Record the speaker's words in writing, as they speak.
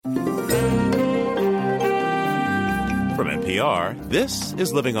NPR, this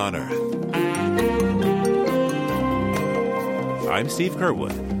is Living on Earth. I'm Steve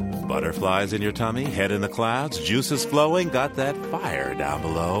Curwood. Butterflies in your tummy, head in the clouds, juices flowing, got that fire down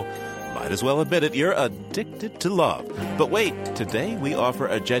below. Might as well admit it, you're addicted to love. But wait, today we offer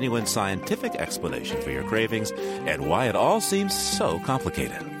a genuine scientific explanation for your cravings and why it all seems so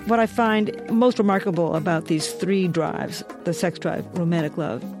complicated. What I find most remarkable about these three drives, the sex drive, romantic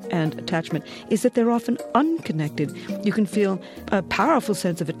love, and attachment, is that they're often unconnected. You can feel a powerful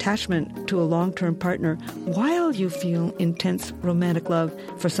sense of attachment to a long-term partner while you feel intense romantic love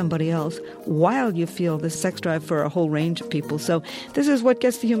for somebody else, while you feel the sex drive for a whole range of people. So this is what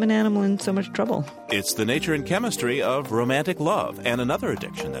gets the human animal in so much trouble. It's the nature and chemistry of romantic love and another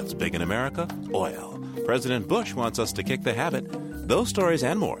addiction that's big in America, oil. President Bush wants us to kick the habit. Those stories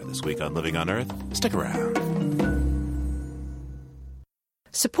and more this week on Living on Earth. Stick around.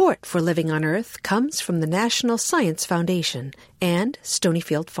 Support for Living on Earth comes from the National Science Foundation and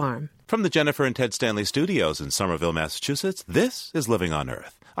Stonyfield Farm. From the Jennifer and Ted Stanley Studios in Somerville, Massachusetts, this is Living on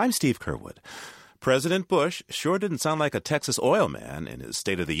Earth. I'm Steve Curwood. President Bush sure didn't sound like a Texas oil man in his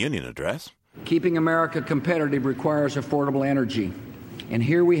State of the Union address. Keeping America competitive requires affordable energy. And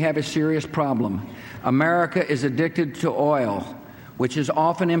here we have a serious problem. America is addicted to oil, which is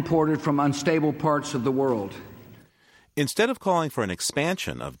often imported from unstable parts of the world. Instead of calling for an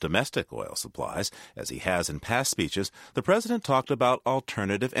expansion of domestic oil supplies, as he has in past speeches, the president talked about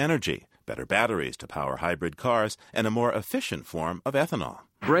alternative energy, better batteries to power hybrid cars, and a more efficient form of ethanol.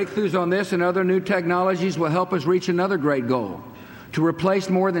 Breakthroughs on this and other new technologies will help us reach another great goal, to replace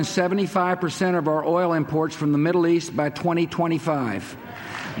more than 75% of our oil imports from the Middle East by 2025.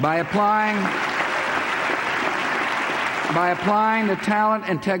 By applying the talent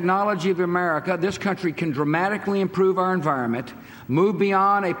and technology of America, this country can dramatically improve our environment, move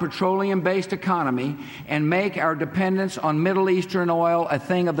beyond a petroleum-based economy, and make our dependence on Middle Eastern oil a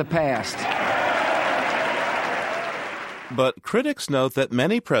thing of the past. But critics note that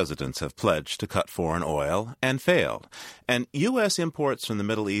many presidents have pledged to cut foreign oil and failed. And U.S. imports from the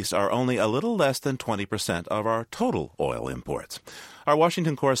Middle East are only a little less than 20% of our total oil imports. Our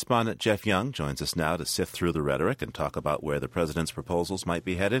Washington correspondent Jeff Young joins us now to sift through the rhetoric and talk about where the president's proposals might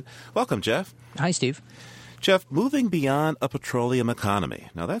be headed. Welcome, Jeff. Hi, Steve. Jeff, moving beyond a petroleum economy.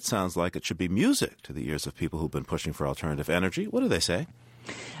 Now, that sounds like it should be music to the ears of people who've been pushing for alternative energy. What do they say?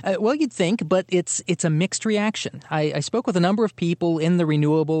 Well, you'd think, but it's a mixed reaction. I spoke with a number of people in the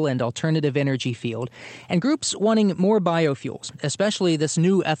renewable and alternative energy field, and groups wanting more biofuels, especially this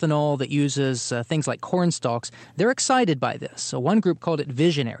new ethanol that uses things like corn stalks. They're excited by this. So one group called it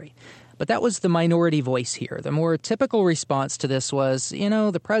visionary. But that was the minority voice here. The more typical response to this was,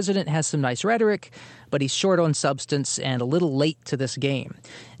 the president has some nice rhetoric, but he's short on substance and a little late to this game.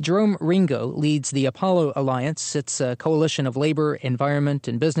 Jerome Ringo leads the Apollo Alliance. It's a coalition of labor, environment,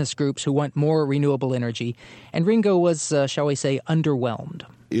 and business groups who want more renewable energy. And Ringo was, shall we say, underwhelmed.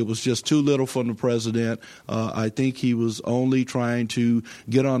 It was just too little from the president. I think he was only trying to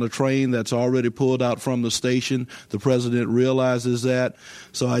get on a train that's already pulled out from the station. The president realizes that.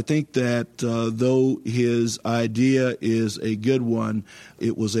 So I think that though his idea is a good one,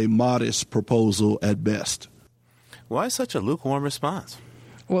 it was a modest proposal at best. Why such a lukewarm response?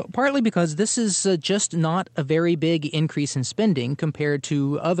 Well, partly because this is just not a very big increase in spending compared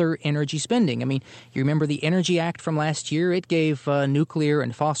to other energy spending. I mean, you remember the Energy Act from last year? It gave nuclear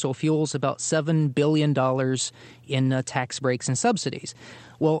and fossil fuels about $7 billion in tax breaks and subsidies.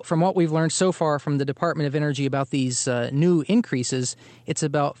 Well, from what we've learned so far from the Department of Energy about these new increases, it's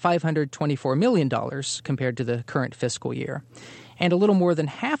about $524 million compared to the current fiscal year. And a little more than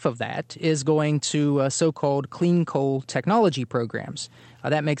half of that is going to so-called clean coal technology programs.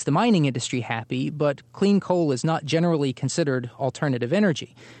 That makes the mining industry happy, but clean coal is not generally considered alternative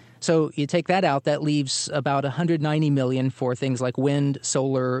energy. So you take that out, that leaves about $190 million for things like wind,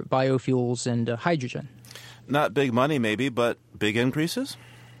 solar, biofuels, and hydrogen. Not big money maybe, but big increases?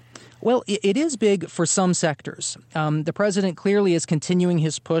 Well, it is big for some sectors. The president clearly is continuing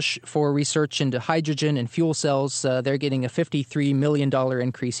his push for research into hydrogen and fuel cells. They're getting a $53 million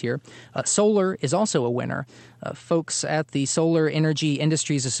increase here. Solar is also a winner. Folks at the Solar Energy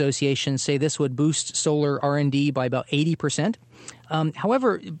Industries Association say this would boost solar R&D by about 80%.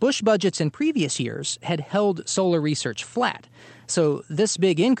 However, Bush budgets in previous years had held solar research flat. So this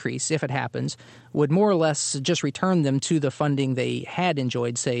big increase, if it happens, would more or less just return them to the funding they had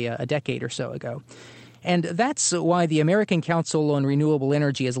enjoyed, say, a decade or so ago. And that's why the American Council on Renewable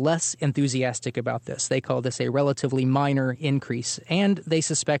Energy is less enthusiastic about this. They call this a relatively minor increase, and they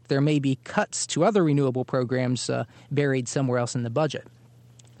suspect there may be cuts to other renewable programs buried somewhere else in the budget.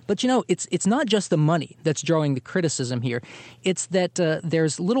 But, it's not just the money that's drawing the criticism here. It's that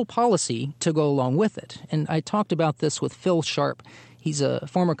there's little policy to go along with it. And I talked about this with Phil Sharp. He's a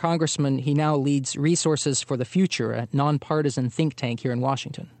former congressman. He now leads Resources for the Future, a nonpartisan think tank here in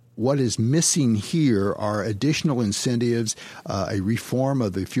Washington. What is missing here are additional incentives, a reform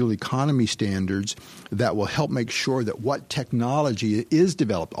of the fuel economy standards that will help make sure that what technology is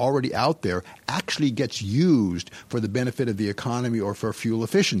developed already out there actually gets used for the benefit of the economy or for fuel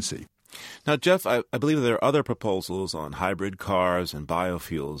efficiency. Now, Jeff, I believe there are other proposals on hybrid cars and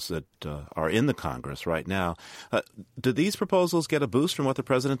biofuels that are in the Congress right now. Do these proposals get a boost from what the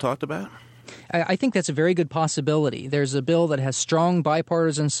president talked about? I think that's a very good possibility. There's a bill that has strong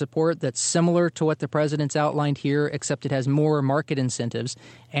bipartisan support that's similar to what the president's outlined here, except it has more market incentives,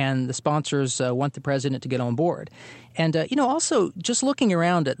 and the sponsors want the president to get on board. And, also just looking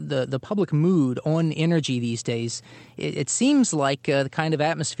around at the public mood on energy these days, it seems like the kind of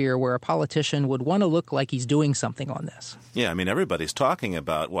atmosphere where a politician would want to look like he's doing something on this. Yeah, everybody's talking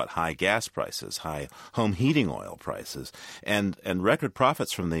about, high gas prices, high home heating oil prices, and record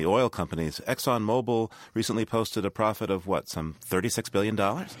profits from the oil companies. ExxonMobil recently posted a profit of, some $36 billion?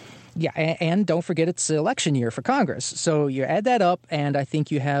 Yeah, and don't forget it's election year for Congress. So you add that up, and I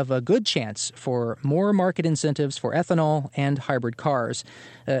think you have a good chance for more market incentives for ethanol and hybrid cars.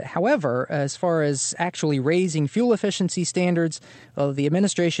 However, as far as actually raising fuel efficiency standards, the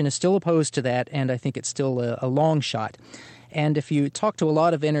administration is still opposed to that, and I think it's still a long shot. And if you talk to a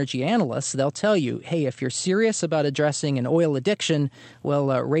lot of energy analysts, they'll tell you, hey, if you're serious about addressing an oil addiction,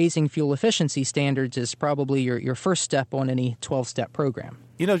 raising fuel efficiency standards is probably your first step on any 12-step program.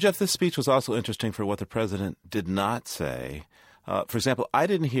 Jeff, this speech was also interesting for what the president did not say. For example, I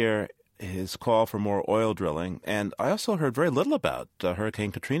didn't hear his call for more oil drilling, and I also heard very little about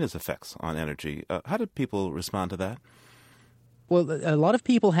Hurricane Katrina's effects on energy. How did people respond to that? Well, a lot of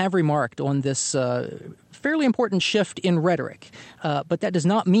people have remarked on this fairly important shift in rhetoric, but that does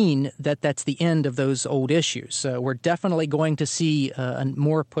not mean that that's the end of those old issues. We're definitely going to see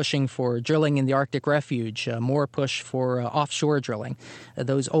more pushing for drilling in the Arctic Refuge, more push for offshore drilling.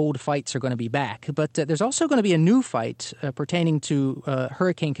 Those old fights are going to be back. But there's also going to be a new fight pertaining to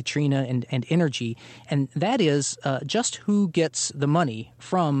Hurricane Katrina and energy, and that is just who gets the money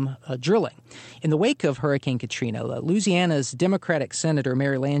from drilling. In the wake of Hurricane Katrina, Louisiana's Democratic Senator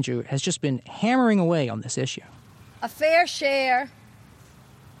Mary Landrieu has just been hammering away on this issue. A fair share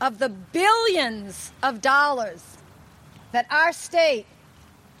of the billions of dollars that our state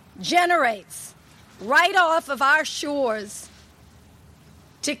generates right off of our shores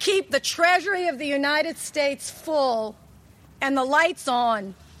to keep the Treasury of the United States full and the lights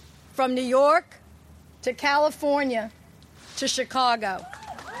on from New York to California to Chicago.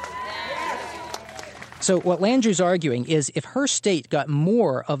 So what Landrieu's arguing is if her state got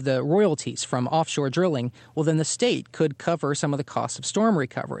more of the royalties from offshore drilling, well, then the state could cover some of the costs of storm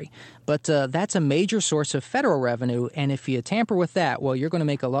recovery. But that's a major source of federal revenue, and if you tamper with that, well, you're going to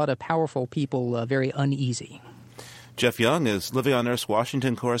make a lot of powerful people very uneasy. Jeff Young is Living on Earth's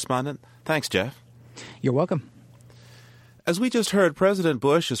Washington correspondent. Thanks, Jeff. You're welcome. As we just heard, President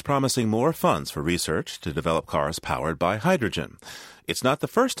Bush is promising more funds for research to develop cars powered by hydrogen. It's not the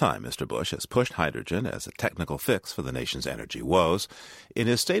first time Mr. Bush has pushed hydrogen as a technical fix for the nation's energy woes. In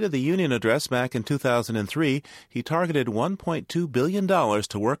his State of the Union address back in 2003, he targeted $1.2 billion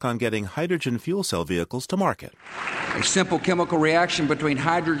to work on getting hydrogen fuel cell vehicles to market. A simple chemical reaction between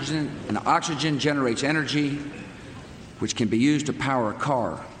hydrogen and oxygen generates energy, which can be used to power a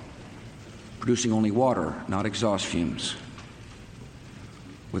car, producing only water, not exhaust fumes.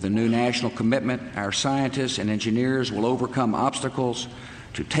 With a new national commitment, our scientists and engineers will overcome obstacles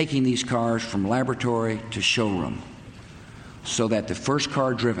to taking these cars from laboratory to showroom, so that the first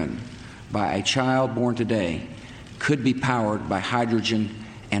car driven by a child born today could be powered by hydrogen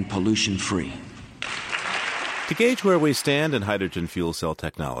and pollution-free. To gauge where we stand in hydrogen fuel cell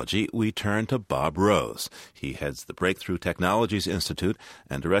technology, we turn to Bob Rose. He heads the Breakthrough Technologies Institute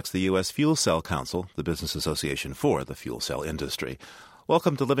and directs the U.S. Fuel Cell Council, the business association for the fuel cell industry.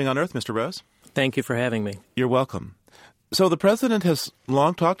 Welcome to Living on Earth, Mr. Rose. Thank you for having me. You're welcome. So the president has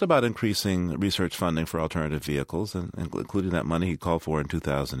long talked about increasing research funding for alternative vehicles, including that money he called for in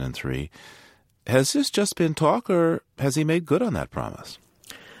 2003. Has this just been talk, or has he made good on that promise?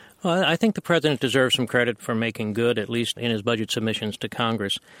 Well, I think the president deserves some credit for making good, at least in his budget submissions to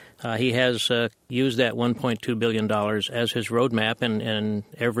Congress. He has used that $1.2 billion as his roadmap, and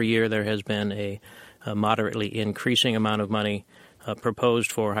every year there has been a moderately increasing amount of money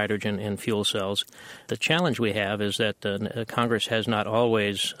proposed for hydrogen in fuel cells. The challenge we have is that Congress has not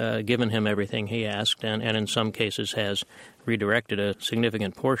always given him everything he asked, and in some cases has redirected a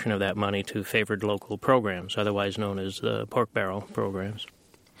significant portion of that money to favored local programs, otherwise known as the pork barrel programs.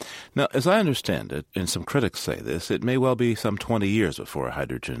 Now, as I understand it, and some critics say this, it may well be some 20 years before a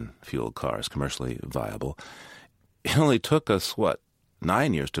hydrogen-fueled car is commercially viable. It only took us,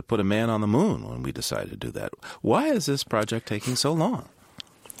 9 years to put a man on the moon when we decided to do that. Why is this project taking so long?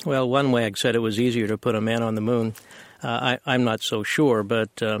 Well, one wag said it was easier to put a man on the moon. I'm not so sure,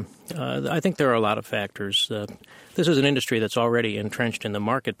 but I think there are a lot of factors. This is an industry that's already entrenched in the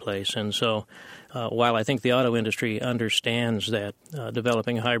marketplace, and so while I think the auto industry understands that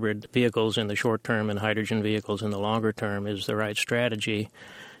developing hybrid vehicles in the short term and hydrogen vehicles in the longer term is the right strategy,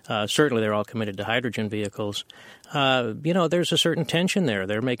 certainly they're all committed to hydrogen vehicles. There's a certain tension there.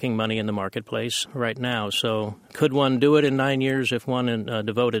 They're making money in the marketplace right now. So could one do it in 9 years if one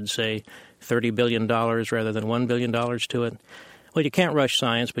devoted, say, $30 billion rather than $1 billion to it? Well, you can't rush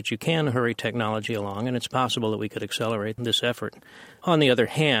science, but you can hurry technology along, and it's possible that we could accelerate this effort. On the other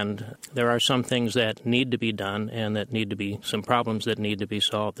hand, there are some things that need to be done and that need to be some problems that need to be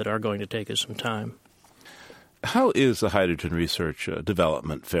solved that are going to take us some time. How is the hydrogen research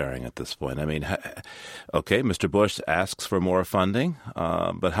development faring at this point? I mean, okay, Mr. Bush asks for more funding,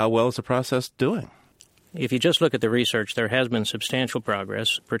 but how well is the process doing? If you just look at the research, there has been substantial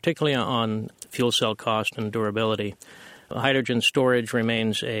progress, particularly on fuel cell cost and durability. Hydrogen storage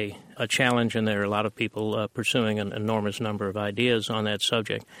remains a challenge, and there are a lot of people pursuing an enormous number of ideas on that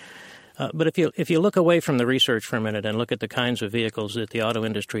subject. But if you look away from the research for a minute and look at the kinds of vehicles that the auto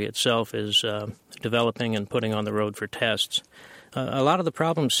industry itself is developing and putting on the road for tests, a lot of the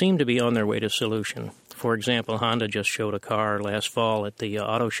problems seem to be on their way to solution. For example, Honda just showed a car last fall at the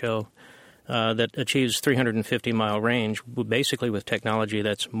auto show that achieves 350-mile range, basically with technology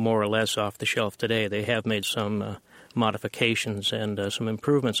that's more or less off the shelf today. They have made some modifications and some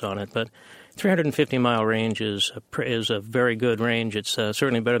improvements on it, but 350-mile range is a very good range. It's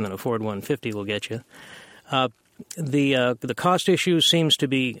certainly better than a Ford 150 will get you. The cost issue seems to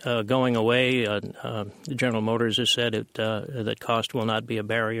be going away. General Motors has said that cost will not be a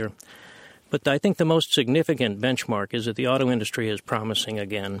barrier. But I think the most significant benchmark is that the auto industry is promising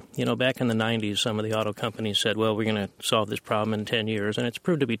again. Back in the 90s, some of the auto companies said, well, we're going to solve this problem in 10 years, and it's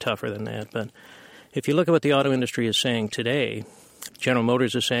proved to be tougher than that. But if you look at what the auto industry is saying today, General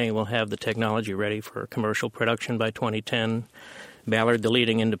Motors is saying we'll have the technology ready for commercial production by 2010. Ballard, the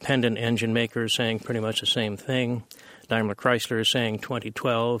leading independent engine maker, is saying pretty much the same thing. Daimler Chrysler is saying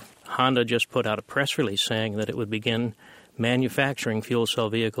 2012. Honda just put out a press release saying that it would begin manufacturing fuel cell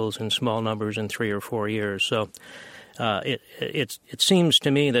vehicles in small numbers in 3 or 4 years. So it seems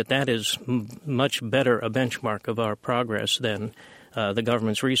to me that is much better a benchmark of our progress than the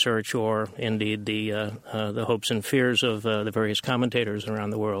government's research or indeed the hopes and fears of the various commentators around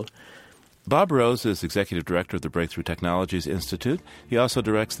the world. Bob Rose is Executive Director of the Breakthrough Technologies Institute. He also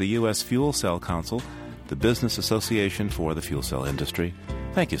directs the U.S. Fuel Cell Council, the business association for the fuel cell industry.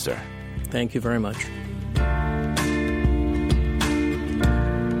 Thank you, sir. Thank you very much.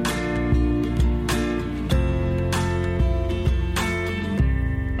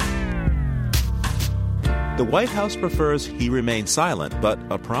 The White House prefers he remain silent, but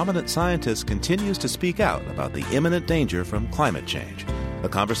a prominent scientist continues to speak out about the imminent danger from climate change. A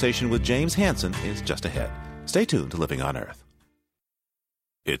conversation with James Hansen is just ahead. Stay tuned to Living on Earth.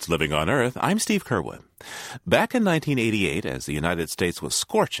 It's Living on Earth. I'm Steve Curwood. Back in 1988, as the United States was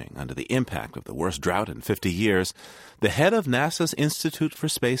scorching under the impact of the worst drought in 50 years, the head of NASA's Institute for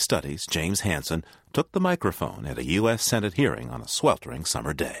Space Studies, James Hansen, took the microphone at a U.S. Senate hearing on a sweltering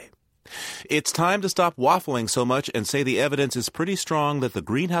summer day. It's time to stop waffling so much and say the evidence is pretty strong that the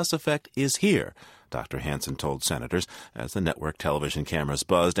greenhouse effect is here, Dr. Hansen told senators as the network television cameras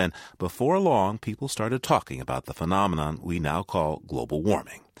buzzed, and before long, people started talking about the phenomenon we now call global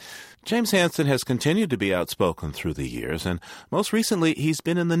warming. James Hansen has continued to be outspoken through the years, and most recently he's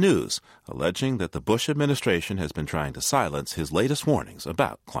been in the news, alleging that the Bush administration has been trying to silence his latest warnings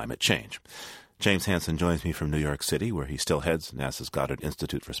about climate change. James Hansen joins me from New York City, where he still heads NASA's Goddard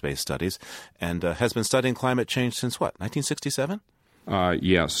Institute for Space Studies, and has been studying climate change since, 1967?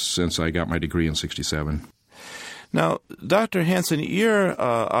 Yes, since I got my degree in 67. Now, Dr. Hansen, your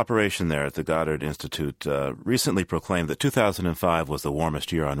operation there at the Goddard Institute recently proclaimed that 2005 was the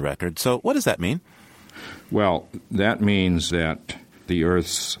warmest year on record. So what does that mean? Well, that means that the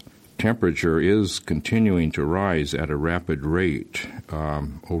Earth's temperature is continuing to rise at a rapid rate.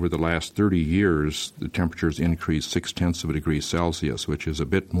 Over the last 30 years, the temperature's increased 0.6 degrees Celsius, which is a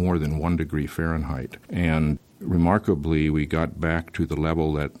bit more than 1 degree Fahrenheit. And remarkably, we got back to the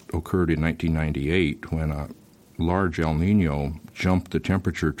level that occurred in 1998 when a large El Nino jumped the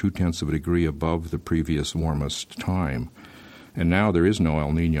temperature 0.2 of a degree above the previous warmest time. And now there is no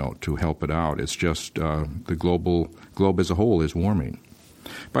El Nino to help it out. It's just the globe as a whole is warming.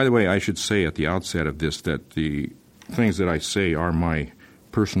 By the way, I should say at the outset of this that the things that I say are my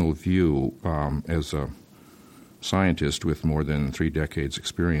personal view as a scientist with more than 3 decades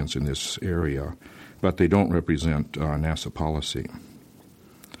experience in this area, but they don't represent NASA policy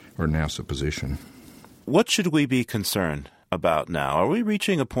or NASA position. What should we be concerned about now? Are we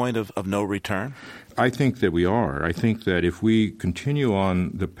reaching a point of no return? I think that we are. I think that if we continue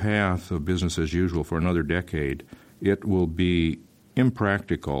on the path of business as usual for another decade, it will be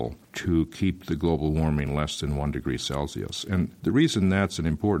impractical to keep the global warming less than 1 degree Celsius. And the reason that's an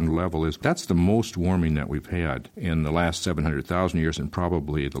important level is that's the most warming that we've had in the last 700,000 years and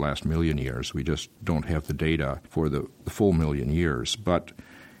probably the last million years. We just don't have the data for the full million years. But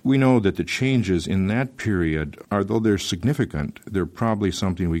we know that the changes in that period, although they're significant, they're probably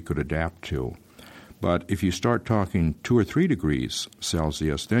something we could adapt to. But if you start talking 2 or 3 degrees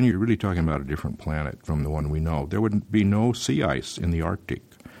Celsius, then you're really talking about a different planet from the one we know. There would be no sea ice in the Arctic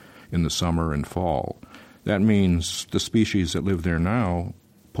in the summer and fall. That means the species that live there now,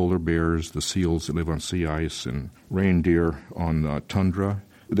 polar bears, the seals that live on sea ice, and reindeer on the tundra,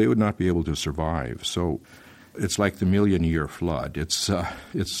 they would not be able to survive. So it's like the million-year flood.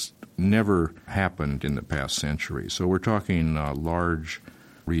 It's never happened in the past century. So we're talking large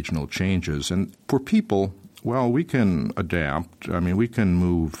regional changes. And for people, well, we can adapt. I mean, we can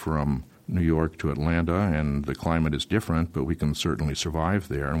move from New York to Atlanta, and the climate is different, but we can certainly survive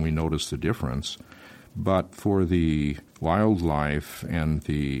there, and we notice the difference. But for the wildlife and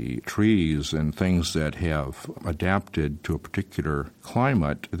the trees and things that have adapted to a particular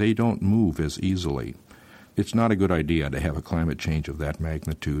climate, they don't move as easily. It's not a good idea to have a climate change of that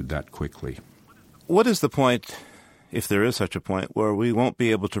magnitude that quickly. What is the point, if there is such a point, where we won't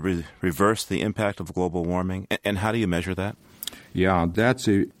be able to reverse the impact of global warming? And how do you measure that? Yeah, that's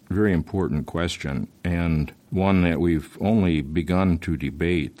a very important question, and one that we've only begun to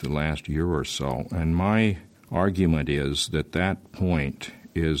debate the last year or so. And my argument is that that point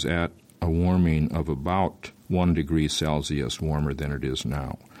is at a warming of about 1 degree Celsius warmer than it is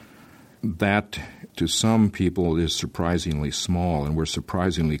now. That, to some people, is surprisingly small, and we're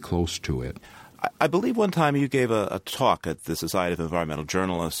surprisingly close to it. I believe one time you gave a talk at the Society of Environmental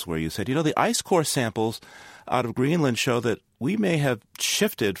Journalists where you said, the ice core samples out of Greenland show that we may have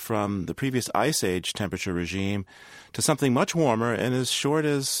shifted from the previous ice age temperature regime to something much warmer and as short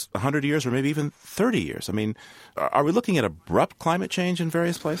as 100 years or maybe even 30 years. I mean, are we looking at abrupt climate change in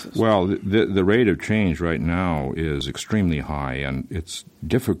various places? Well, the rate of change right now is extremely high, and it's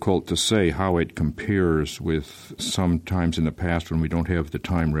difficult to say how it compares with some times in the past when we don't have the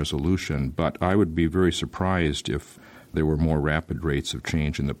time resolution. But I would be very surprised if there were more rapid rates of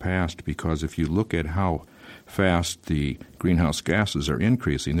change in the past, because if you look at how fast the greenhouse gases are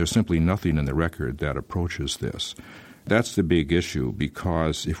increasing, there's simply nothing in the record that approaches this. That's the big issue,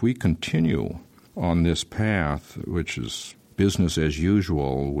 because if we continue on this path, which is business as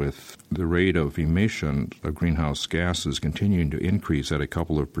usual, with the rate of emission of greenhouse gases continuing to increase at a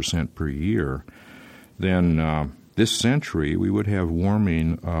couple of % per year, then this century we would have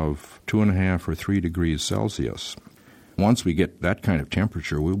warming of 2.5 or 3 degrees Celsius. Once we get that kind of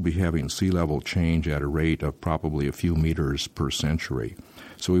temperature, we'll be having sea level change at a rate of probably a few meters per century.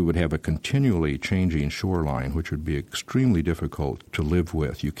 So we would have a continually changing shoreline, which would be extremely difficult to live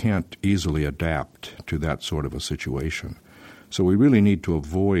with. You can't easily adapt to that sort of a situation. So we really need to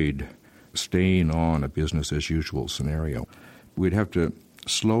avoid staying on a business-as-usual scenario. We'd have to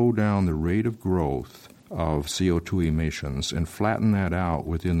slow down the rate of growth of CO2 emissions and flatten that out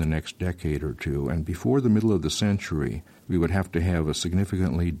within the next decade or two. And before the middle of the century, we would have to have a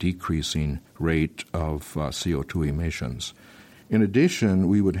significantly decreasing rate of CO2 emissions. In addition,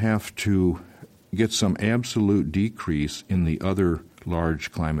 we would have to get some absolute decrease in the other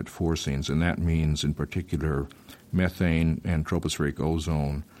large climate forcings, and that means in particular methane and tropospheric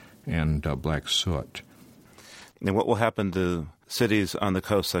ozone and black soot. And what will happen to cities on the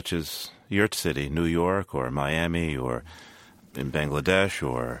coast such as your city, New York or Miami or in Bangladesh?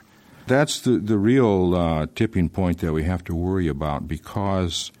 Or That's the real tipping point that we have to worry about,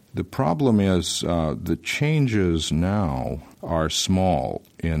 because the problem is the changes now are small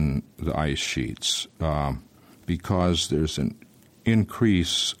in the ice sheets because there's an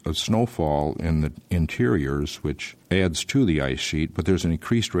increase of snowfall in the interiors, which adds to the ice sheet, but there's an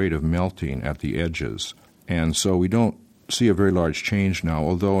increased rate of melting at the edges. And so we don't see a very large change now,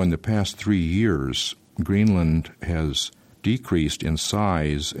 although in the past 3 years Greenland has decreased in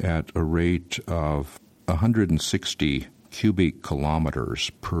size at a rate of 160 cubic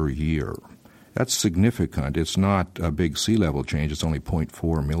kilometers per year. That's significant. It's not a big sea level change. It's only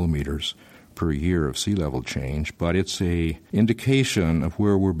 0.4 millimeters per year of sea level change, but it's an indication of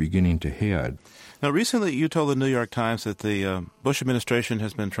where we're beginning to head. Now, recently you told the New York Times that the Bush administration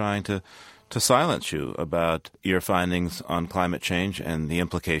has been trying to silence you about your findings on climate change and the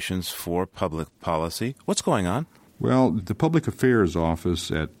implications for public policy. What's going on? Well, the Public Affairs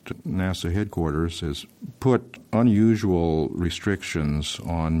Office at NASA headquarters has put unusual restrictions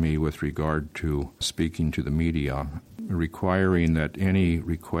on me with regard to speaking to the media, requiring that any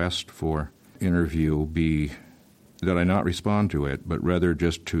request for interview be that I not respond to it, but rather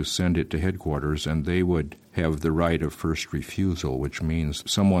just to send it to headquarters, and they would have the right of first refusal, which means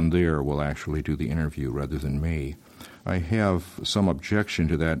someone there will actually do the interview rather than me. I have some objection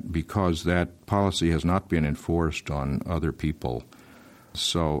to that because that policy has not been enforced on other people.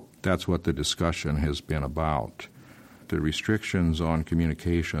 So that's what the discussion has been about. The restrictions on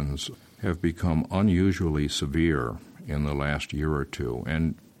communications have become unusually severe in the last year or two,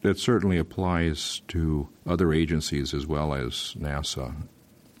 and that certainly applies to other agencies as well as NASA.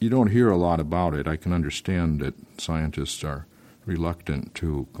 You don't hear a lot about it. I can understand that scientists are reluctant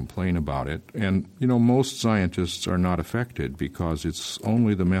to complain about it. And, most scientists are not affected because it's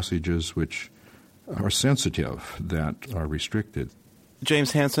only the messages which are sensitive that are restricted.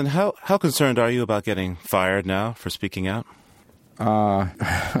 James Hansen, how concerned are you about getting fired now for speaking out?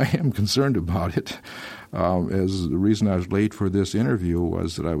 I am concerned about it. As the reason I was late for this interview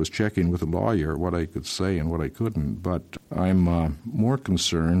was that I was checking with a lawyer what I could say and what I couldn't. But I'm more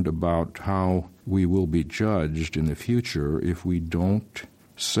concerned about how we will be judged in the future if we don't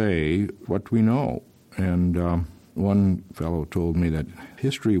say what we know. And one fellow told me that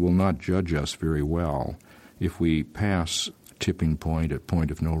history will not judge us very well if we pass tipping point at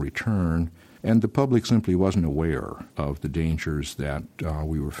point of no return, and the public simply wasn't aware of the dangers that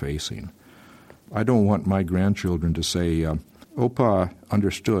we were facing. I don't want my grandchildren to say, Opa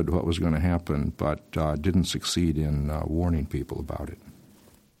understood what was going to happen, but didn't succeed in warning people about it.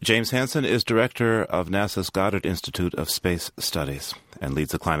 James Hansen is director of NASA's Goddard Institute of Space Studies and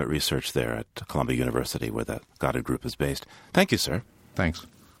leads the climate research there at Columbia University, where the Goddard Group is based. Thank you, sir. Thanks.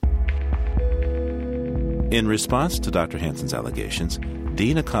 In response to Dr. Hansen's allegations,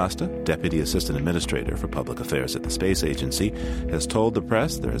 Dean Acosta, Deputy Assistant Administrator for Public Affairs at the Space Agency, has told the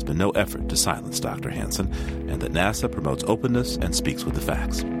press there has been no effort to silence Dr. Hansen and that NASA promotes openness and speaks with the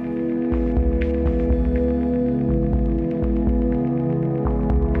facts.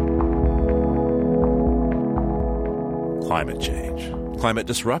 Climate change, climate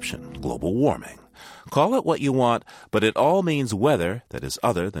disruption, global warming. Call it what you want, but it all means weather that is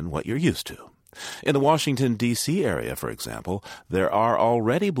other than what you're used to. In the Washington, D.C. area, for example, there are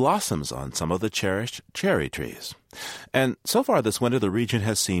already blossoms on some of the cherished cherry trees. And so far this winter, the region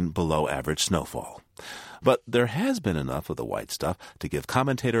has seen below-average snowfall. But there has been enough of the white stuff to give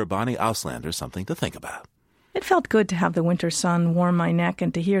commentator Bonnie Auslander something to think about. It felt good to have the winter sun warm my neck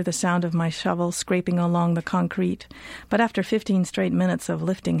and to hear the sound of my shovel scraping along the concrete. But after 15 straight minutes of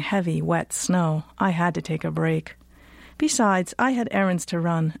lifting heavy, wet snow, I had to take a break. Besides, I had errands to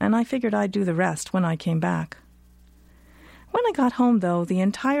run, and I figured I'd do the rest when I came back. When I got home, though, the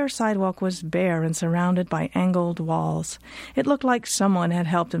entire sidewalk was bare and surrounded by angled walls. It looked like someone had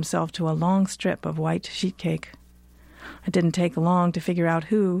helped himself to a long strip of white sheet cake. It didn't take long to figure out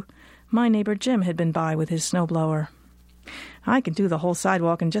who. My neighbor Jim had been by with his snowblower. "I can do the whole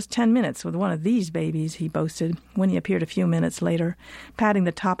sidewalk in just 10 minutes with one of these babies," he boasted when he appeared a few minutes later, patting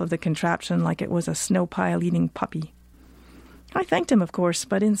the top of the contraption like it was a snow pile-eating puppy. I thanked him, of course,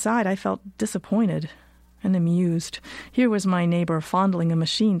 but inside I felt disappointed and amused. Here was my neighbor fondling a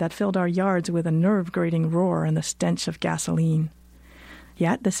machine that filled our yards with a nerve-grating roar and the stench of gasoline.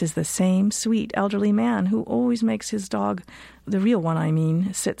 Yet this is the same sweet elderly man who always makes his dog, the real one I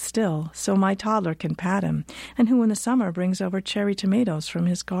mean, sit still so my toddler can pat him, and who in the summer brings over cherry tomatoes from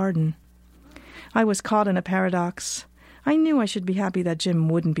his garden. I was caught in a paradox. I knew I should be happy that Jim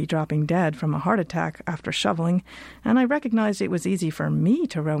wouldn't be dropping dead from a heart attack after shoveling, and I recognized it was easy for me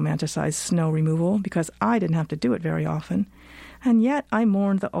to romanticize snow removal because I didn't have to do it very often. And yet I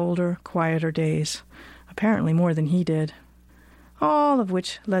mourned the older, quieter days, apparently more than he did. All of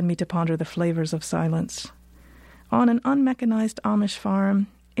which led me to ponder the flavors of silence. On an unmechanized Amish farm,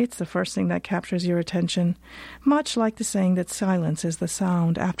 it's the first thing that captures your attention, much like the saying that silence is the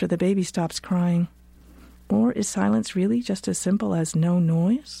sound after the baby stops crying. Or is silence really just as simple as no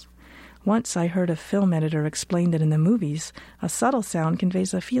noise? Once I heard a film editor explain that in the movies, a subtle sound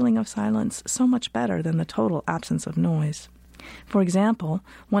conveys a feeling of silence so much better than the total absence of noise. For example,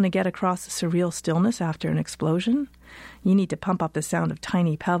 want to get across the surreal stillness after an explosion? You need to pump up the sound of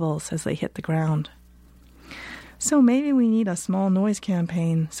tiny pebbles as they hit the ground. So maybe we need a small noise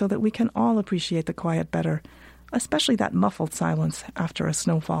campaign so that we can all appreciate the quiet better, especially that muffled silence after a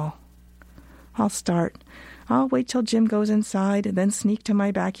snowfall. I'll start. I'll wait till Jim goes inside, then sneak to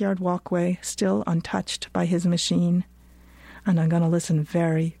my backyard walkway, still untouched by his machine. And I'm going to listen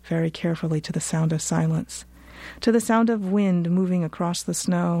very, very carefully to the sound of silence, to the sound of wind moving across the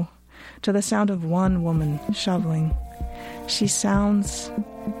snow, to the sound of one woman shoveling. She sounds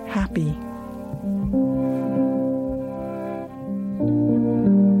happy.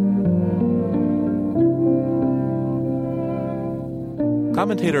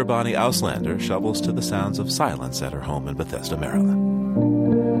 Commentator Bonnie Auslander shovels to the sounds of silence at her home in Bethesda, Maryland.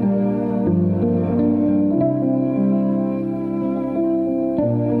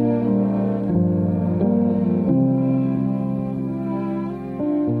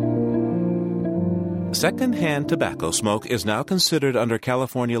 Second-hand tobacco smoke is now considered under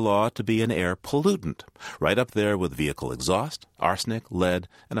California law to be an air pollutant, right up there with vehicle exhaust, arsenic, lead,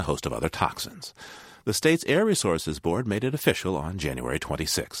 and a host of other toxins. The state's Air Resources Board made it official on January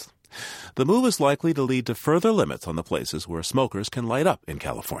 26th. The move is likely to lead to further limits on the places where smokers can light up in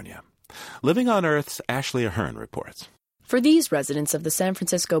California. Living on Earth's Ashley Ahern reports. For these residents of the San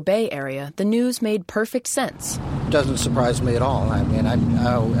Francisco Bay Area, the news made perfect sense. It doesn't surprise me at all. I mean,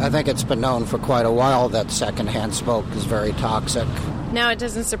 I think it's been known for quite a while that secondhand smoke is very toxic. No, it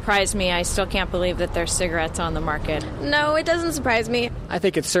doesn't surprise me. I still can't believe that there's cigarettes on the market. No, it doesn't surprise me. I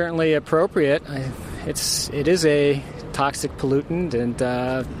think it's certainly appropriate. It is a toxic pollutant, and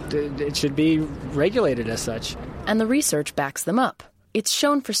it should be regulated as such. And the research backs them up. It's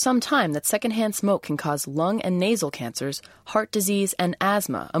shown for some time that secondhand smoke can cause lung and nasal cancers, heart disease, and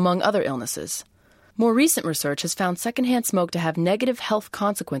asthma, among other illnesses. More recent research has found secondhand smoke to have negative health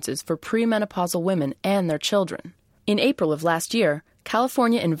consequences for premenopausal women and their children. In April of last year,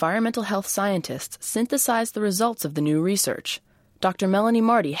 California environmental health scientists synthesized the results of the new research. Dr. Melanie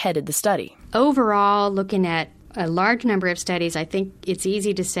Marty headed the study. Overall, looking at a large number of studies, I think it's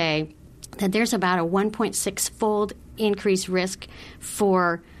easy to say that there's about a 1.6-fold increased risk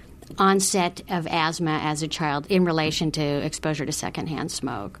for onset of asthma as a child in relation to exposure to secondhand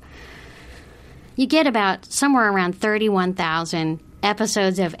smoke. You get about somewhere around 31,000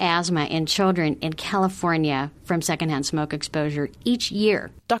 episodes of asthma in children in California from secondhand smoke exposure each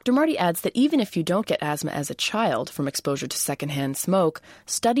year. Dr. Marty adds that even if you don't get asthma as a child from exposure to secondhand smoke,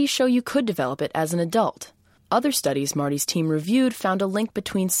 studies show you could develop it as an adult. Other studies Marty's team reviewed found a link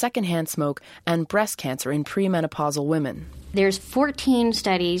between secondhand smoke and breast cancer in premenopausal women. There's 14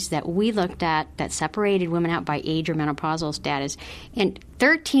 studies that we looked at that separated women out by age or menopausal status, and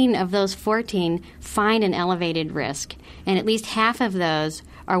 13 of those 14 find an elevated risk, and at least half of those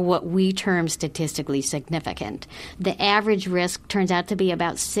are what we term statistically significant. The average risk turns out to be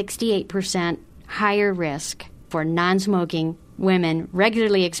about 68% higher risk for non-smoking women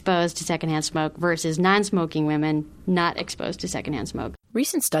regularly exposed to secondhand smoke versus non-smoking women not exposed to secondhand smoke.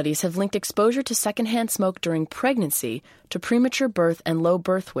 Recent studies have linked exposure to secondhand smoke during pregnancy to premature birth and low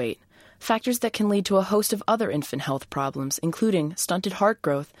birth weight, factors that can lead to a host of other infant health problems, including stunted heart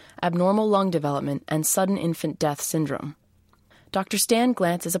growth, abnormal lung development, and sudden infant death syndrome. Dr. Stan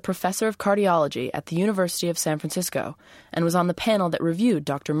Glantz is a professor of cardiology at the University of San Francisco and was on the panel that reviewed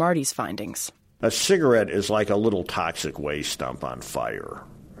Dr. Marty's findings. A cigarette is like a little toxic waste dump on fire.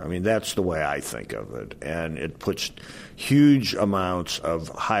 I mean, that's the way I think of it. And it puts huge amounts of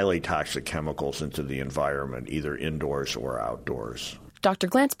highly toxic chemicals into the environment, either indoors or outdoors. Dr.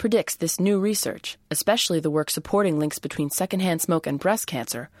 Glantz predicts this new research, especially the work supporting links between secondhand smoke and breast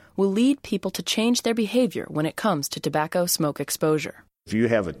cancer, will lead people to change their behavior when it comes to tobacco smoke exposure. If you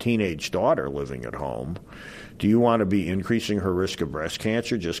have a teenage daughter living at home, do you want to be increasing her risk of breast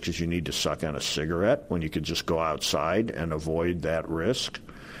cancer just because you need to suck on a cigarette when you could just go outside and avoid that risk?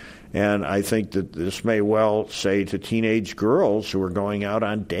 And I think that this may well say to teenage girls who are going out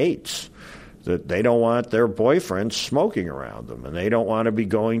on dates that they don't want their boyfriends smoking around them, and they don't want to be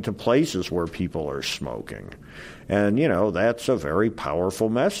going to places where people are smoking. And, you know, that's a very powerful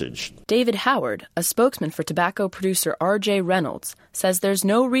message. David Howard, a spokesman for tobacco producer R.J. Reynolds, says there's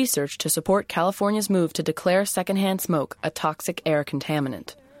no research to support California's move to declare secondhand smoke a toxic air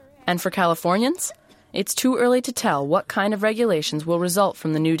contaminant. And for Californians, it's too early to tell what kind of regulations will result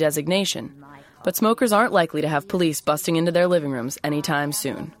from the new designation. But smokers aren't likely to have police busting into their living rooms anytime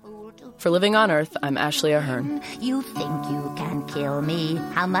soon. For Living on Earth, I'm Ashley Ahern. You think you can kill me?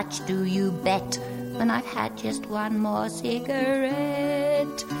 How much do you bet? When I've had just one more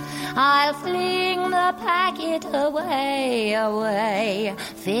cigarette, I'll fling the packet away, away.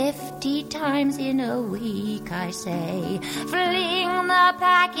 50 times in a week, I say. Fling the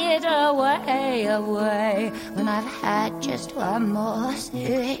packet away, away. When I've had just one more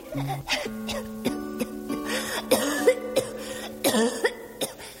cigarette.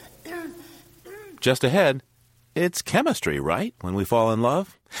 Just ahead, it's chemistry, right, when we fall in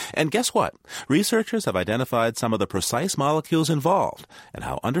love? And guess what? Researchers have identified some of the precise molecules involved and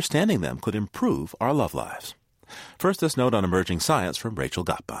how understanding them could improve our love lives. First, this note on emerging science from Rachel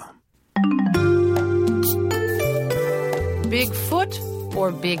Gottbaum. Bigfoot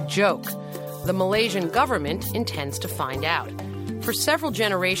or big joke? The Malaysian government intends to find out. For several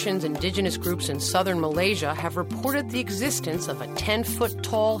generations, indigenous groups in southern Malaysia have reported the existence of a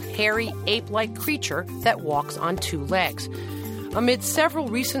 10-foot-tall, hairy, ape-like creature that walks on two legs. Amid several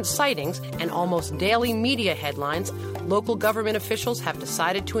recent sightings and almost daily media headlines, local government officials have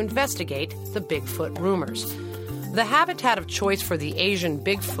decided to investigate the Bigfoot rumors. The habitat of choice for the Asian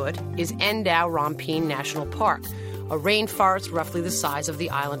Bigfoot is Endau Rompin National Park, a rainforest roughly the size of the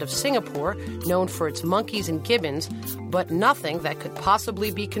island of Singapore, known for its monkeys and gibbons, but nothing that could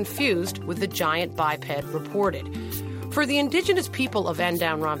possibly be confused with the giant biped reported. For the indigenous people of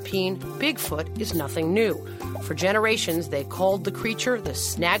Endau Rompin, Bigfoot is nothing new. For generations, they called the creature the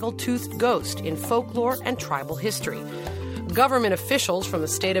snaggle-toothed ghost in folklore and tribal history. Government officials from the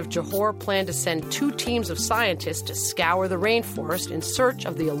state of Johor plan to send 2 teams of scientists to scour the rainforest in search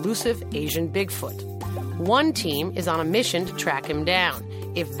of the elusive Asian Bigfoot. One team is on a mission to track him down.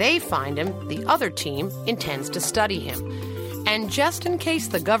 If they find him, the other team intends to study him. And just in case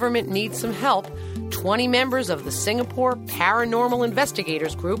the government needs some help, 20 members of the Singapore Paranormal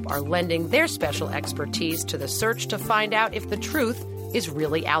Investigators Group are lending their special expertise to the search to find out if the truth is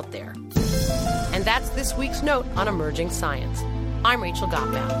really out there. And that's this week's note on emerging science. I'm Rachel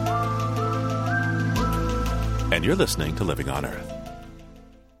Gottbaum. And you're listening to Living on Earth.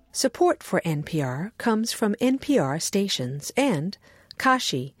 Support for NPR comes from NPR stations and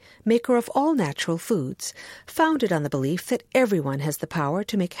Kashi, maker of all natural foods, founded on the belief that everyone has the power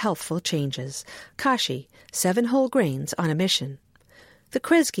to make healthful changes. Kashi, 7 whole grains on a mission. The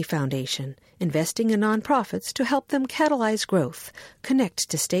Kresge Foundation, investing in nonprofits to help them catalyze growth, connect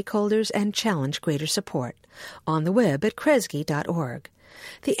to stakeholders, and challenge greater support. On the web at kresge.org.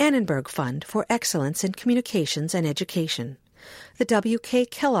 The Annenberg Fund for Excellence in Communications and Education. The W.K.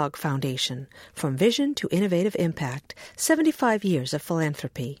 Kellogg Foundation, From Vision to Innovative Impact, 75 years of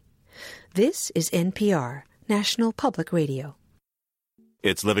philanthropy. This is NPR, National Public Radio.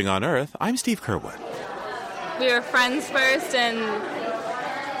 It's Living on Earth. I'm Steve Curwood. We were friends first and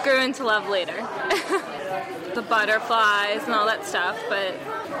grew into love later. The butterflies and all that stuff, but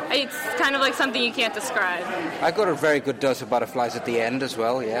it's kind of like something you can't describe. I got a very good dose of butterflies at the end as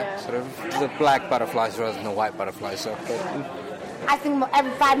well, yeah. Sort of the black butterflies rather than the white butterflies. So, I think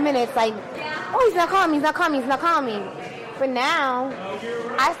every 5 minutes, like, oh, he's not calling me, he's not calling me, he's not calling me. But now,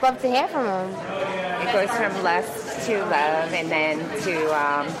 I just love to hear from him. It goes from lust to love and then to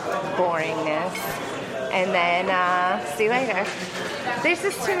boringness. And then, see you later. There's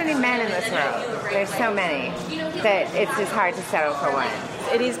just too many men in this world. There's so many that it's just hard to settle for one.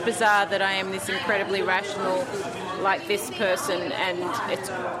 It is bizarre that I am this incredibly rational, like this person, and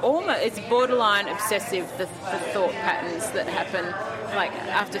it's borderline obsessive, the thought patterns that happen like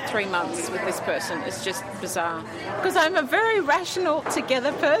after 3 months with this person. It's just bizarre. Because I'm a very rational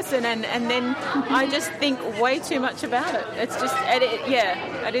together person, and then I just think way too much about it. It's just,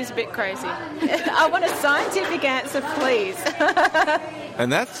 it is a bit crazy. I want a scientific answer, please. And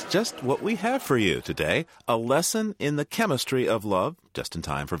that's just what we have for you today, a lesson in the chemistry of love, just in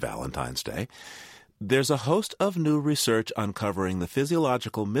time for Valentine's Day. There's a host of new research uncovering the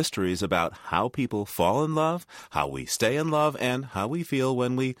physiological mysteries about how people fall in love, how we stay in love, and how we feel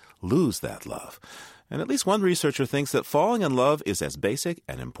when we lose that love. And at least one researcher thinks that falling in love is as basic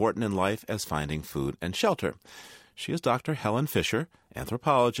and important in life as finding food and shelter. She is Dr. Helen Fisher,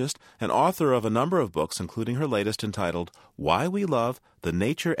 anthropologist, and author of a number of books, including her latest entitled Why We Love, The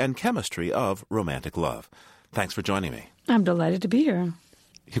Nature and Chemistry of Romantic Love. Thanks for joining me. I'm delighted to be here.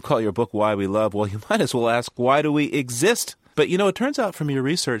 You call your book Why We Love. Well, you might as well ask, why do we exist? But, it turns out from your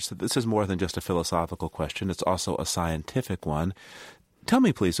research that this is more than just a philosophical question. It's also a scientific one. Tell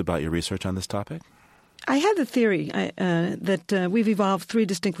me, please, about your research on this topic. I have the theory that we've evolved three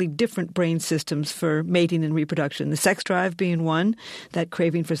distinctly different brain systems for mating and reproduction. The sex drive being one, that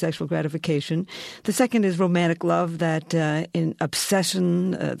craving for sexual gratification. The second is romantic love, that in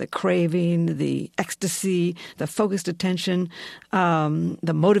obsession, the craving, the ecstasy, the focused attention,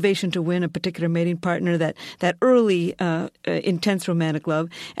 the motivation to win a particular mating partner, that early intense romantic love.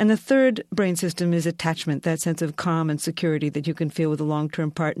 And the third brain system is attachment, that sense of calm and security that you can feel with a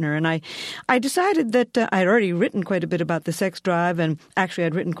long-term partner. And I decided that I'd already written quite a bit about the sex drive, and actually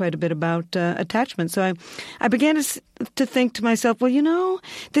I'd written quite a bit about attachment. So I began to think to myself, well,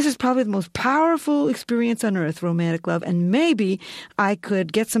 this is probably the most powerful experience on earth, romantic love, and maybe I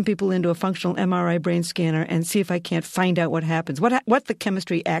could get some people into a functional MRI brain scanner and see if I can't find out what happens, what the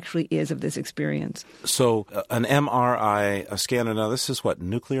chemistry actually is of this experience. So an MRI scanner, now this is what,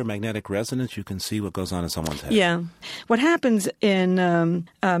 nuclear magnetic resonance? You can see what goes on in someone's head. Yeah. What happens in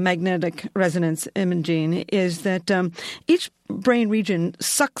magnetic resonance imaging is that each brain region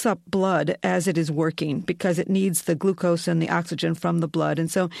sucks up blood as it is working because it needs the glucose and the oxygen from the blood.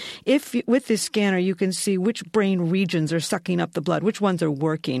 And so with this scanner, you can see which brain regions are sucking up the blood, which ones are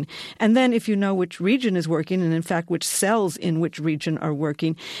working. And then if you know which region is working, and in fact which cells in which region are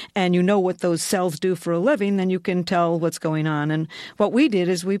working, and you know what those cells do for a living, then you can tell what's going on. And what we did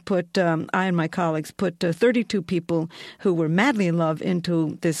is we put, I and my colleagues put 32 people who were madly in love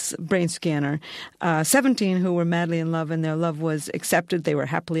into this brain scanner, 17 who were madly in love and their love was accepted, they were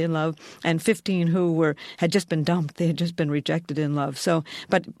happily in love, and 15 who had just been dumped, they had just been rejected in love. So,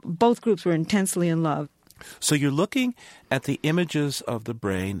 but both groups were intensely in love. So you're looking at the images of the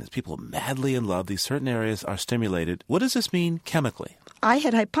brain, people madly in love, these certain areas are stimulated. What does this mean chemically? I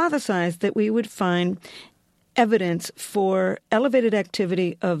had hypothesized that we would find evidence for elevated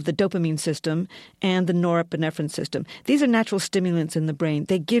activity of the dopamine system and the norepinephrine system. These are natural stimulants in the brain.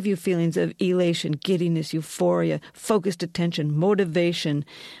 They give you feelings of elation, giddiness, euphoria, focused attention, motivation,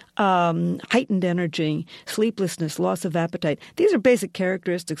 heightened energy, sleeplessness, loss of appetite. These are basic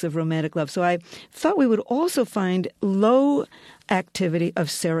characteristics of romantic love. So I thought we would also find low activity of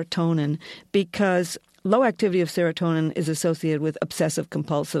serotonin, because low activity of serotonin is associated with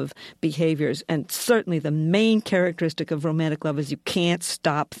obsessive-compulsive behaviors, and certainly the main characteristic of romantic love is you can't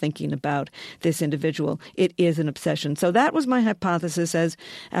stop thinking about this individual. It is an obsession. So that was my hypothesis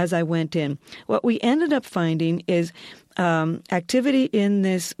as I went in. What we ended up finding is activity in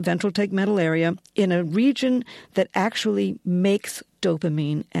this ventral tegmental area in a region that actually makes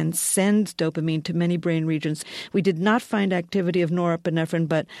dopamine and sends dopamine to many brain regions. We did not find activity of norepinephrine,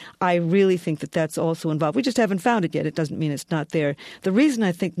 but I really think that that's also involved. We just haven't found it yet. It doesn't mean it's not there. The reason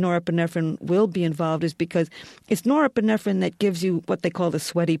I think norepinephrine will be involved is because it's norepinephrine that gives you what they call the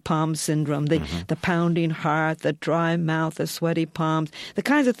sweaty palm syndrome, the pounding heart, the dry mouth, the sweaty palms, the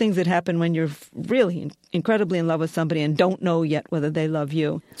kinds of things that happen when you're really incredibly in love with somebody and don't know yet whether they love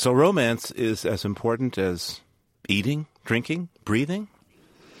you. So romance is as important as eating, drinking, breathing?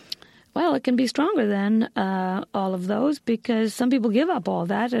 Well, it can be stronger than all of those, because some people give up all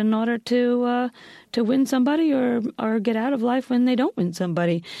that in order to win somebody or get out of life when they don't win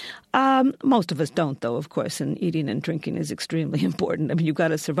somebody. Most of us don't, though, of course, and eating and drinking is extremely important. I mean, you've got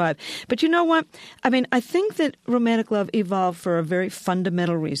to survive. But you know what? I mean, I think that romantic love evolved for a very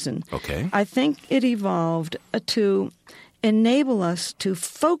fundamental reason. Okay. I think it evolved to enable us to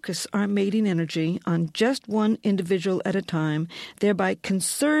focus our mating energy on just one individual at a time, thereby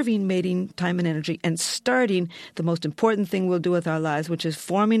conserving mating time and energy and starting the most important thing we'll do with our lives, which is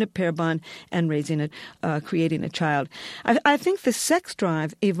forming a pair bond and creating a child. I think the sex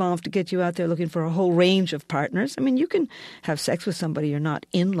drive evolved to get you out there looking for a whole range of partners. I mean, you can have sex with somebody you're not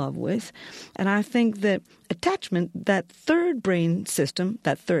in love with. And I think that attachment, that third brain system,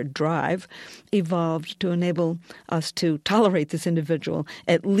 that third drive, evolved to enable us to tolerate this individual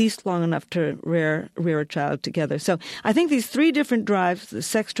at least long enough to rear a child together. So I think these three different drives, the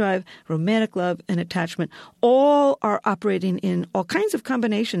sex drive, romantic love, and attachment, all are operating in all kinds of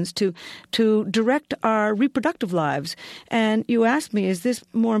combinations to direct our reproductive lives. And you asked me, is this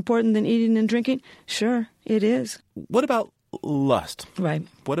more important than eating and drinking? Sure, it is. What about lust? Right.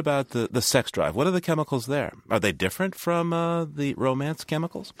 What about the sex drive? What are the chemicals there? Are they different from the romance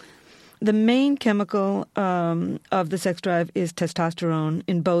chemicals? The main chemical of the sex drive is testosterone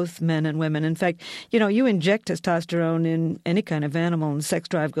in both men and women. In fact, you inject testosterone in any kind of animal and the sex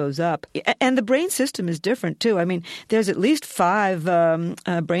drive goes up. And the brain system is different, too. I mean, there's at least 5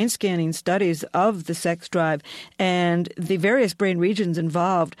 brain scanning studies of the sex drive, and the various brain regions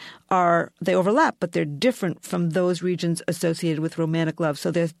involved they overlap, but they're different from those regions associated with romantic love. So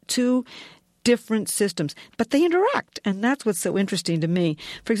there's 2 different systems, but they interact, and that's what's so interesting to me.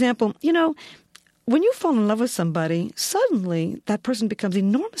 For example, when you fall in love with somebody, suddenly that person becomes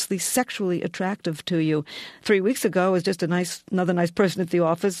enormously sexually attractive to you. 3 weeks ago, it was just another nice person at the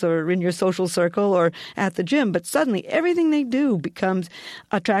office or in your social circle or at the gym. But suddenly, everything they do becomes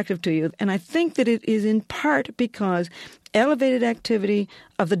attractive to you. And I think that it is in part because elevated activity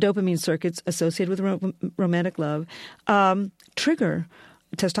of the dopamine circuits associated with romantic love trigger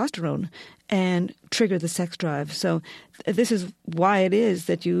testosterone and trigger the sex drive. So this is why it is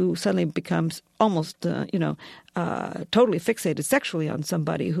that you suddenly becomes almost, totally fixated sexually on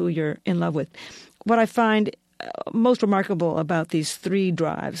somebody who you're in love with. What I find most remarkable about these three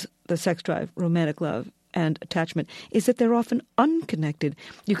drives, the sex drive, romantic love, and attachment, is that they're often unconnected.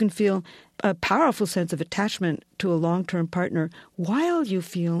 You can feel a powerful sense of attachment to a long-term partner while you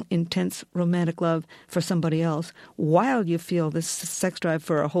feel intense romantic love for somebody else, while you feel this sex drive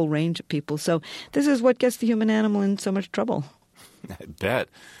for a whole range of people. So this is what gets the human animal in so much trouble. I bet.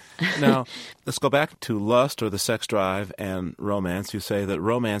 Now, let's go back to lust or the sex drive and romance. You say that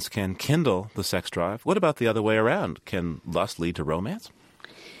romance can kindle the sex drive. What about the other way around? Can lust lead to romance?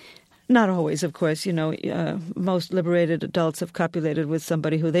 Not always, of course. Most liberated adults have copulated with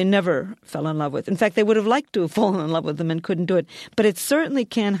somebody who they never fell in love with. In fact, they would have liked to have fallen in love with them and couldn't do it. But it certainly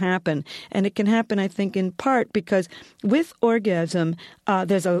can happen. And it can happen, I think, in part because with orgasm,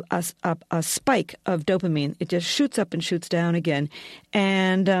 there's a spike of dopamine. It just shoots up and shoots down again.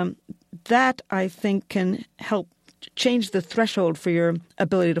 And that, I think, can help change the threshold for your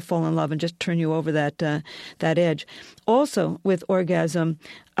ability to fall in love and just turn you over that edge. Also, with orgasm,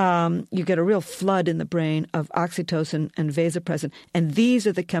 you get a real flood in the brain of oxytocin and vasopressin, and these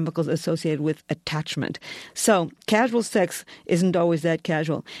are the chemicals associated with attachment. So casual sex isn't always that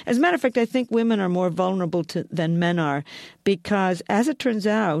casual. As a matter of fact, I think women are more vulnerable than men are because, as it turns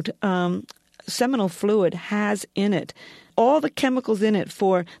out, seminal fluid has in it all the chemicals in it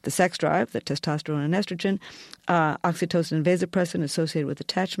for the sex drive, the testosterone and estrogen, oxytocin and vasopressin associated with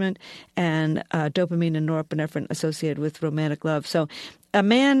attachment, and dopamine and norepinephrine associated with romantic love. So a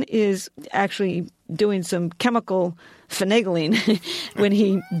man is actually doing some chemical finagling when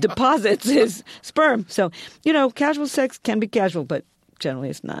he deposits his sperm. So, casual sex can be casual, but generally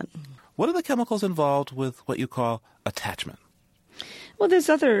it's not. What are the chemicals involved with what you call attachment? Well, there's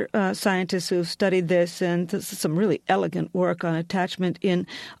other scientists who've studied this, and this is some really elegant work on attachment in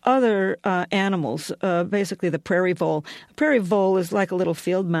other animals, basically the prairie vole. Prairie vole is like a little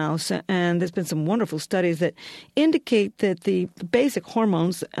field mouse, and there's been some wonderful studies that indicate that the basic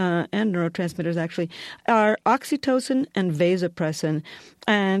hormones and neurotransmitters actually are oxytocin and vasopressin.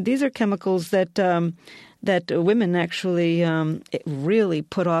 And these are chemicals that women actually really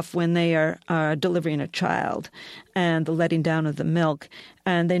put off when they are delivering a child and the letting down of the milk.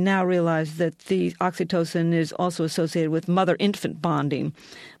 And they now realize that the oxytocin is also associated with mother-infant bonding.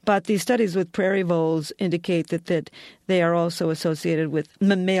 But these studies with prairie voles indicate that they are also associated with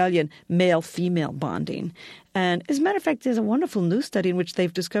mammalian male-female bonding. And as a matter of fact, there's a wonderful new study in which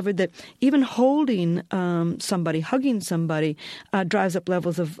they've discovered that even holding somebody, hugging somebody, drives up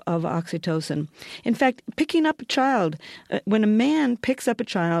levels of oxytocin. In fact, picking up a child, when a man picks up a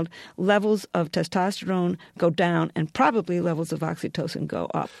child, levels of testosterone go down and probably levels of oxytocin go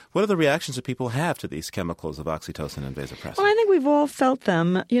up. What are the reactions that people have to these chemicals of oxytocin and vasopressin? Well, I think we've all felt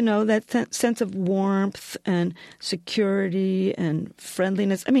them, that sense of warmth and security and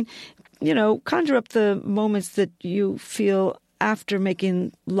friendliness. I mean, conjure up the moments that you feel after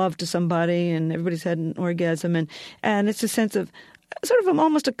making love to somebody and everybody's had an orgasm. And it's a sense of sort of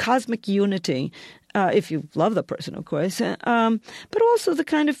almost a cosmic unity, if you love the person, of course. But also the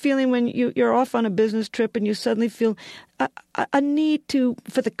kind of feeling when you're off on a business trip and you suddenly feel a need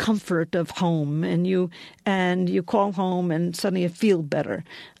for the comfort of home, and you call home and suddenly you feel better.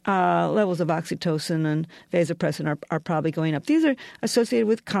 Levels of oxytocin and vasopressin are probably going up. These are associated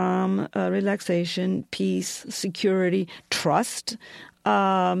with calm, relaxation, peace, security, trust,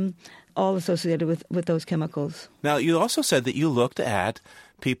 all associated with those chemicals. Now, you also said that you looked at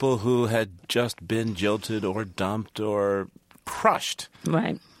people who had just been jilted or dumped or crushed.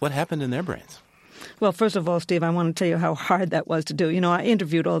 Right. What happened in their brains? Well, first of all, Steve, I want to tell you how hard that was to do. I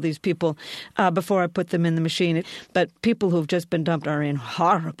interviewed all these people before I put them in the machine. But people who've just been dumped are in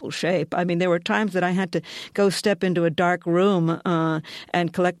horrible shape. I mean, there were times that I had to go step into a dark room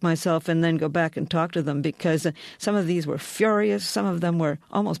and collect myself and then go back and talk to them because some of these were furious. Some of them were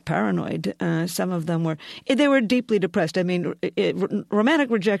almost paranoid. Some of them were deeply depressed. I mean, romantic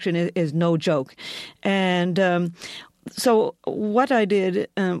rejection is no joke. And so what I did,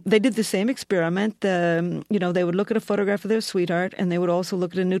 they did the same experiment. They would look at a photograph of their sweetheart, and they would also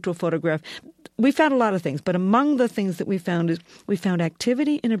look at a neutral photograph. we found a lot of things, but among the things that we found is we found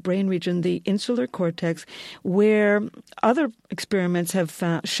activity in a brain region, the insular cortex, where other experiments have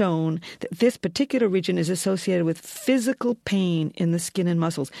shown that this particular region is associated with physical pain in the skin and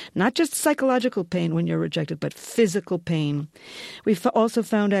muscles. Not just psychological pain when you're rejected, but physical pain. We've also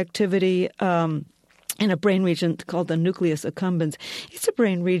found activity in a brain region called the nucleus accumbens. It's a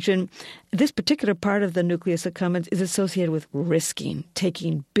brain region. This particular part of the nucleus accumbens is associated with risking,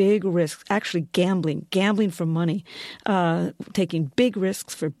 taking big risks, actually gambling for money, taking big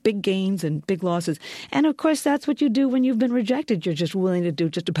risks for big gains and big losses. And, of course, that's what you do when you've been rejected. You're just willing to do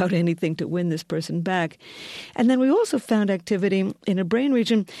just about anything to win this person back. And then we also found activity in a brain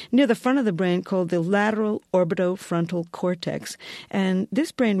region near the front of the brain called the lateral orbitofrontal cortex. And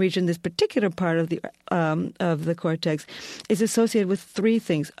this brain region, this particular part of the cortex, is associated with three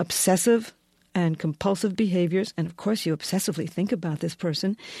things: obsessive and compulsive behaviors, and of course you obsessively think about this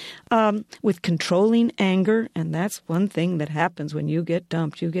person, with controlling anger, and that's one thing that happens when you get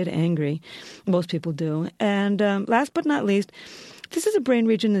dumped. You get angry. Most people do. And last but not least, this is a brain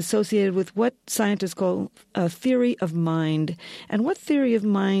region associated with what scientists call a theory of mind. And what theory of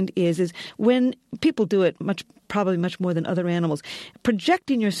mind is when people do it probably much more than other animals,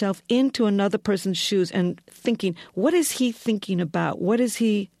 projecting yourself into another person's shoes and thinking, what is he thinking about? What is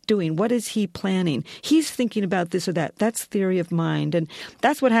he doing? What is he planning? He's thinking about this or that. That's theory of mind. And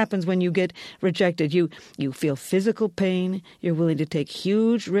that's what happens when you get rejected. You feel physical pain. You're willing to take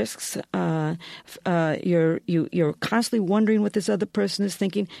huge risks. You're constantly wondering what this other person is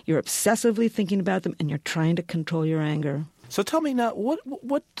thinking. You're obsessively thinking about them, and you're trying to control your anger. So tell me now,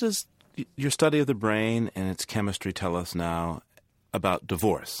 what does your study of the brain and its chemistry tell us now about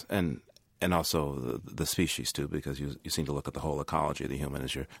divorce and also the species, too, because you seem to look at the whole ecology of the human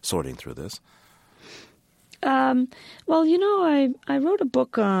as you're sorting through this? Well, I wrote a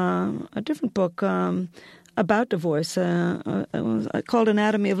book, a different book about divorce called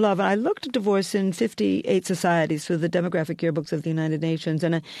Anatomy of Love. I looked at divorce in 58 societies through the demographic yearbooks of the United Nations,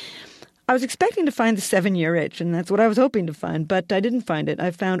 and I was expecting to find the 7-year itch, and that's what I was hoping to find, but I didn't find it.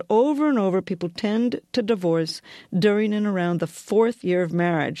 I found over and over people tend to divorce during and around the 4th year of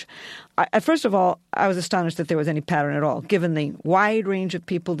marriage. First of all, I was astonished that there was any pattern at all, given the wide range of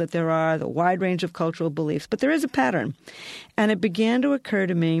people that there are, the wide range of cultural beliefs. But there is a pattern. And it began to occur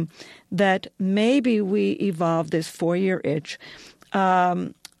to me that maybe we evolved this 4-year itch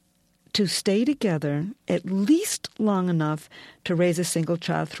to stay together at least long enough to raise a single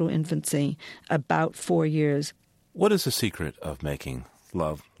child through infancy, about 4 years. What is the secret of making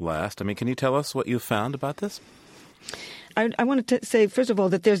love last? I mean, can you tell us what you found about this? I wanted to say, first of all,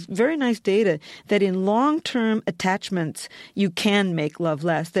 that there's very nice data that in long-term attachments, you can make love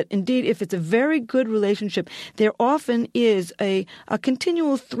last. That indeed, if it's a very good relationship, there often is a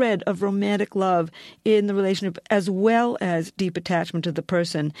continual thread of romantic love in the relationship as well as deep attachment to the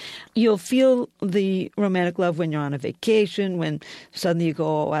person. You'll feel the romantic love when you're on a vacation, when suddenly you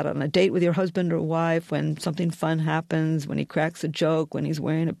go out on a date with your husband or wife, when something fun happens, when he cracks a joke, when he's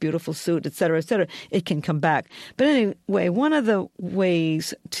wearing a beautiful suit, et cetera, it can come back. But anyway, one of the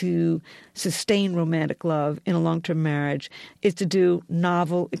ways to sustain romantic love in a long-term marriage is to do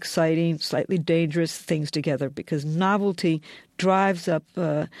novel, exciting, slightly dangerous things together, because novelty drives up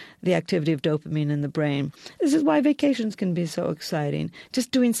the activity of dopamine in the brain. This is why vacations can be so exciting, just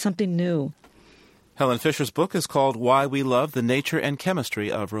doing something new. Helen Fisher's book is called Why We Love, The Nature and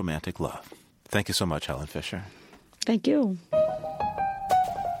Chemistry of Romantic Love. Thank you so much, Helen Fisher. Thank you.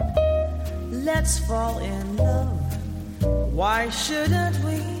 Let's fall in love. Why shouldn't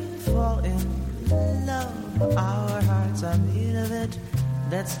we fall in love? Our hearts are made of it.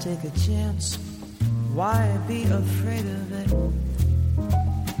 Let's take a chance. Why be afraid of it?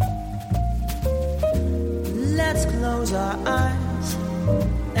 Let's close our eyes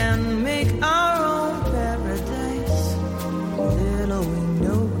and make our own paradise. Little we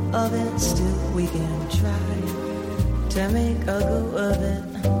know of it, still we can try to make a go of it.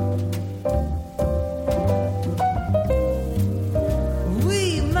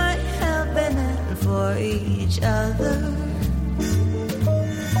 For each other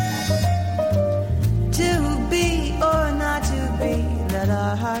to be or not to be, let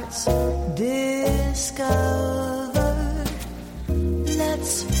our hearts discover.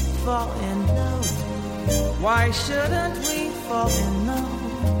 Let's fall in love. Why shouldn't we fall in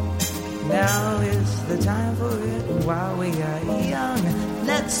love? Now is the time for it while we are young.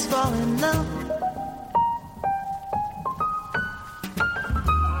 Let's fall in love.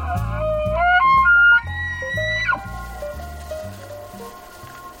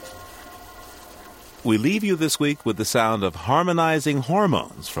 We leave you this week with the sound of harmonizing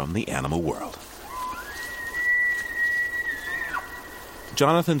hormones from the animal world.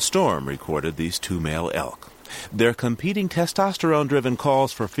 Jonathan Storm recorded these two male elk. Their competing testosterone-driven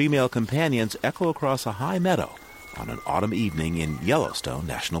calls for female companions echo across a high meadow on an autumn evening in Yellowstone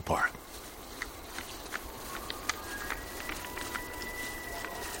National Park.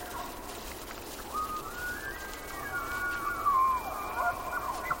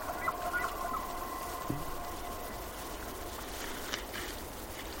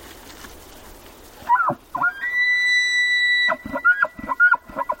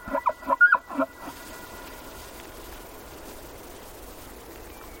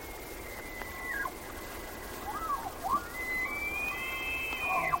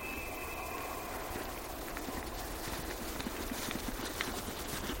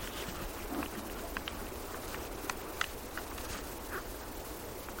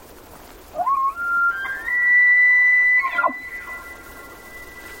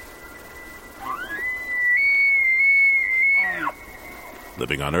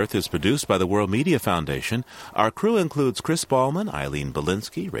 Living on Earth is produced by the World Media Foundation. Our crew includes Chris Ballman, Eileen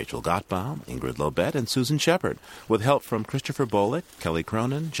Belinsky, Rachel Gottbaum, Ingrid Lobet, and Susan Shepard, with help from Christopher Bolick, Kelly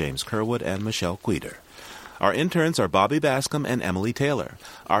Cronin, James Kerwood, and Michelle Queeder. Our interns are Bobby Bascom and Emily Taylor.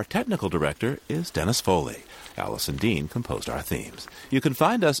 Our technical director is Dennis Foley. Allison Dean composed our themes. You can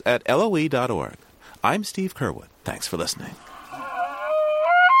find us at LOE.org. I'm Steve Kerwood. Thanks for listening.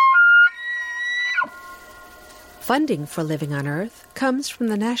 Funding for Living on Earth comes from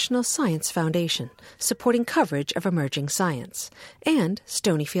the National Science Foundation, supporting coverage of emerging science, and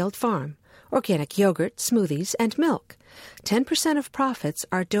Stonyfield Farm, organic yogurt, smoothies, and milk. 10% of profits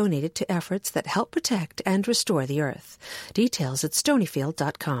are donated to efforts that help protect and restore the Earth. Details at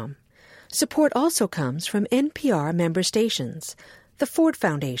stonyfield.com. Support also comes from NPR member stations, the Ford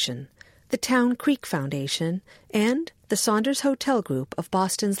Foundation, the Town Creek Foundation, and the Saunders Hotel Group of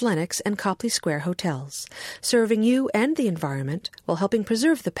Boston's Lenox and Copley Square hotels, serving you and the environment while helping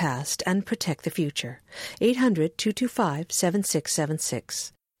preserve the past and protect the future.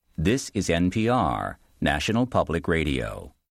 800-225-7676. This is NPR, National Public Radio.